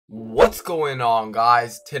What's going on,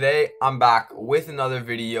 guys? Today I'm back with another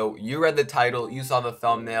video. You read the title, you saw the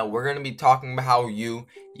thumbnail. We're going to be talking about how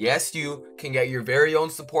yes you can get your very own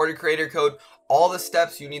supported creator code, all the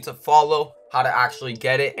steps you need to follow, how to actually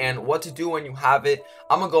get it, and what to do when you have it.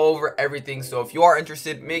 I'm gonna go over everything, so if you are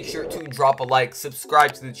interested, make sure to drop a like,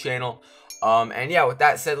 subscribe to the channel, and yeah, with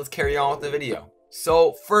that said, let's carry on with the video.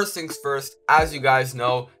 So first things first, as you guys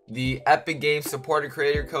know, the Epic Games supported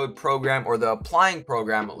creator code program, or the applying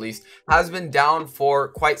program at least, has been down for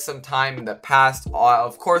quite some time in the past.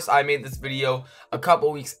 Of course, I made this video a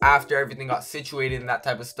couple weeks after everything got situated and that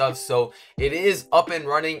type of stuff, so it is up and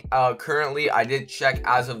running currently. I did check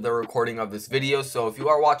as of the recording of this video, so if you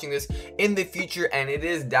are watching this in the future and it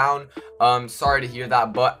is down, sorry to hear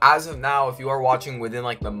that, but as of now, if you are watching within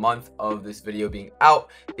like the month of this video being out,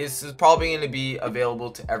 this is probably going to be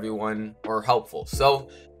available to everyone or helpful. So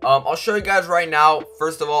I'll show you guys right now.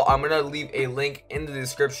 First of all, I'm gonna leave a link in the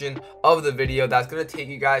description of the video that's gonna take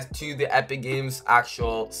you guys to the Epic Games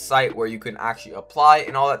actual site where you can actually apply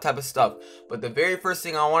and all that type of stuff. But the very first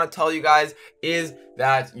thing I want to tell you guys is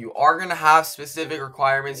that you are gonna have specific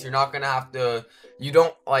requirements. You're not gonna have to, you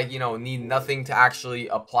don't need nothing to actually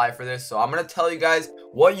apply for this. So I'm gonna tell you guys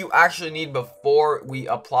what you actually need before we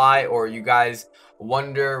apply, or you guys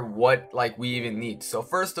wonder what we even need. So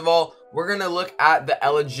first of all, we're gonna look at the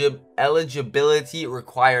eligibility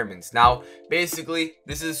requirements. Now basically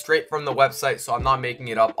this is straight from the website, so I'm not making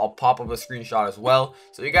it up. I'll pop up a screenshot as well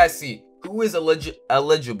so you guys see who is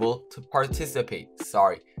eligible to participate.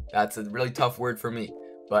 Sorry, that's a really tough word for me.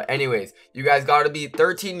 But anyways, you guys got to be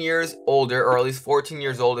 13 years older, or at least 14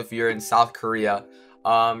 years old if you're in South Korea.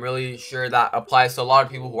 Really sure that applies to a lot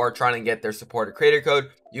of people who are trying to get their supported creator code.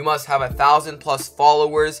 You must have 1,000+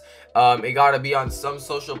 followers. It got to be on some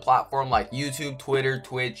social platform like YouTube, Twitter,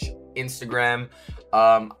 Twitch, Instagram.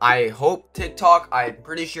 I hope TikTok. I'm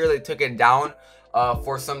pretty sure they took it down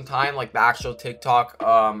for some time, like the actual TikTok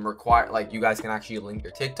you guys can actually link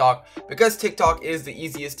your TikTok, because TikTok is the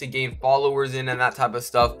easiest to gain followers in and that type of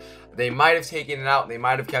stuff. They might have taken it out, they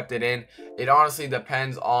might have kept it in. It honestly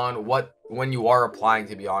depends on when you are applying,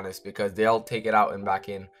 to be honest, because they'll take it out and back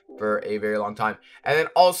in for a very long time. And then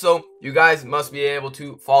also, you guys must be able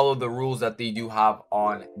to follow the rules that they do have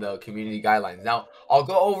on the community guidelines. Now I'll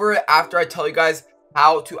go over it after I tell you guys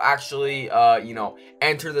how to actually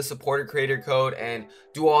enter the supported creator code and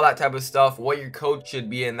do all that type of stuff, what your code should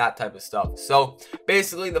be, and that type of stuff. So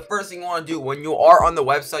basically, the first thing you want to do when you are on the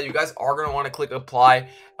website, you guys are going to want to click apply.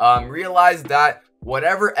 Realize that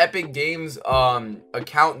whatever Epic Games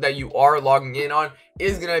account that you are logging in on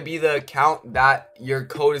is going to be the account that your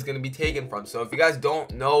code is going to be taken from. So if you guys don't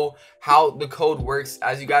know how the code works,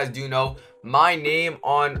 as you guys do know, my name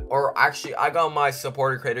I got my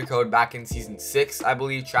supported creator code back in season 6, I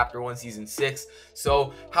believe, chapter 1, season 6.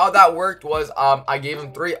 So how that worked was I gave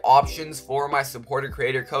them 3 options for my supported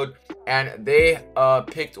creator code, and they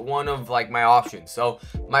picked one of my options. So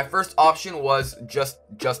my first option was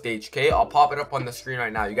JustHK. I'll pop it up on the screen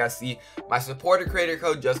right now. You guys see my supported creator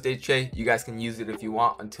code, JustHK. You guys can use it if you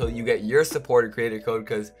want until you get your supported creator code,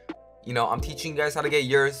 because I'm teaching you guys how to get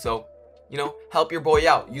yours, so help your boy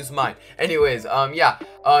out, use mine. Anyways,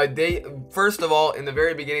 they first of all, in the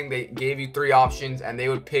very beginning, they gave you 3 options and they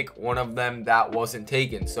would pick one of them that wasn't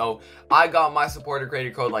taken. So I got my supported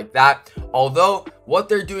creator code like that, although what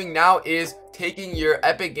they're doing now is taking your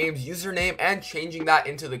Epic Games username and changing that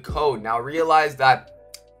into the code. Now realize that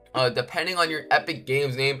depending on your Epic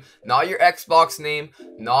Games name, not your Xbox name,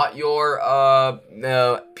 not your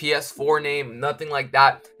PS4 name, nothing like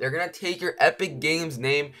that, they're gonna take your Epic Games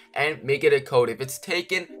name and make it a code. If it's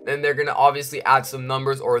taken, then they're gonna obviously add some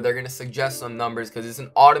numbers, or they're gonna suggest some numbers, because it's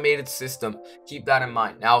an automated system. Keep that in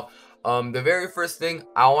mind. Now the very first thing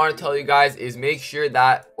I want to tell you guys is make sure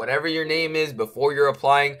that whatever your name is before you're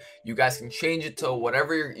applying, you guys can change it to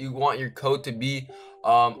whatever you want your code to be.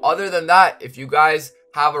 Other than that, if you guys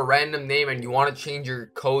have a random name and you want to change your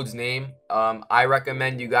code's name, I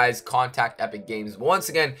recommend you guys contact Epic Games. Once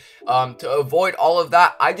again, to avoid all of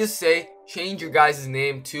that, I just say change your guys'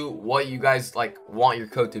 name to what you guys want your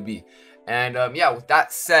code to be. And yeah, with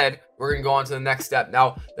that said, we're gonna go on to the next step.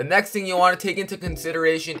 Now the next thing you want to take into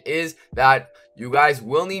consideration is that you guys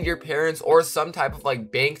will need your parents or some type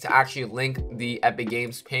of bank to actually link the Epic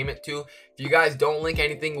Games payment to. If you guys don't link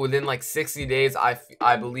anything within 60 days,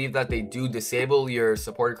 I believe that they do disable your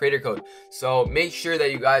supported creator code. So make sure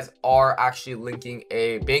that you guys are actually linking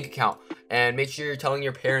a bank account, and make sure you're telling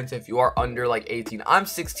your parents if you are under 18. I'm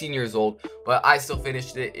 16 years old, but I still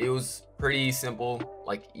finished it. It was pretty simple,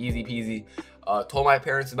 easy peasy. Told my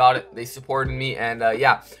parents about it, they supported me, and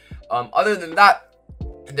yeah, other than that,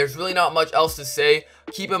 There's really not much else to say.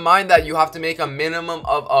 Keep in mind that you have to make a minimum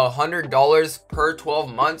of $100 per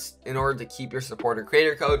 12 months in order to keep your supporter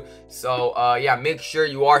creator code. So yeah, make sure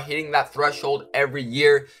you are hitting that threshold every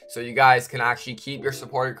year so you guys can actually keep your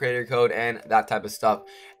supporter creator code and that type of stuff.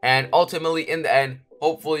 And ultimately, in the end,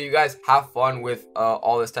 hopefully you guys have fun with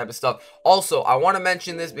all this type of stuff. Also, I want to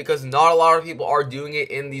mention this because not a lot of people are doing it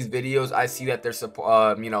in these videos. I see that they're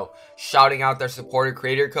you know, shouting out their supported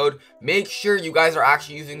creator code. Make sure you guys are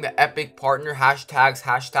actually using the epic partner hashtags,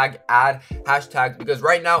 hashtag ad hashtags, because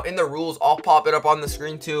right now in the rules, I'll pop it up on the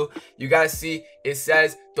screen too. You guys see it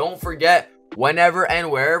says, don't forget, whenever and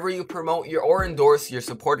wherever you promote your or endorse your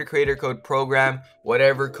supported creator code program,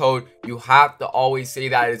 whatever code, you have to always say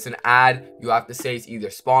that it's an ad. You have to say it's either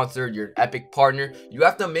sponsored, you're an Epic partner. You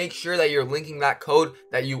have to make sure that you're linking that code,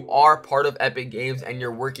 that you are part of Epic Games and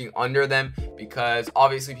you're working under them, because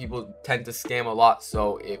obviously people tend to scam a lot.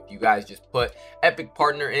 So if you guys just put Epic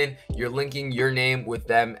partner in, you're linking your name with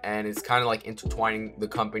them, and it's kind of like intertwining the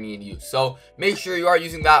company and you. So make sure you are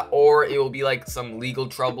using that, or it will be like some legal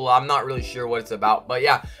trouble. I'm not really sure what it's about, but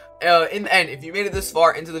yeah, in the end, if you made it this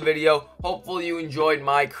far into the video, hopefully you enjoyed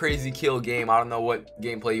my crazy kill game. I don't know what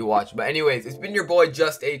gameplay you watched, but anyways, it's been your boy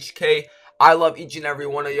JustHK. I love each and every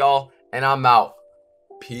one of y'all, and I'm out.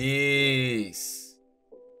 Peace.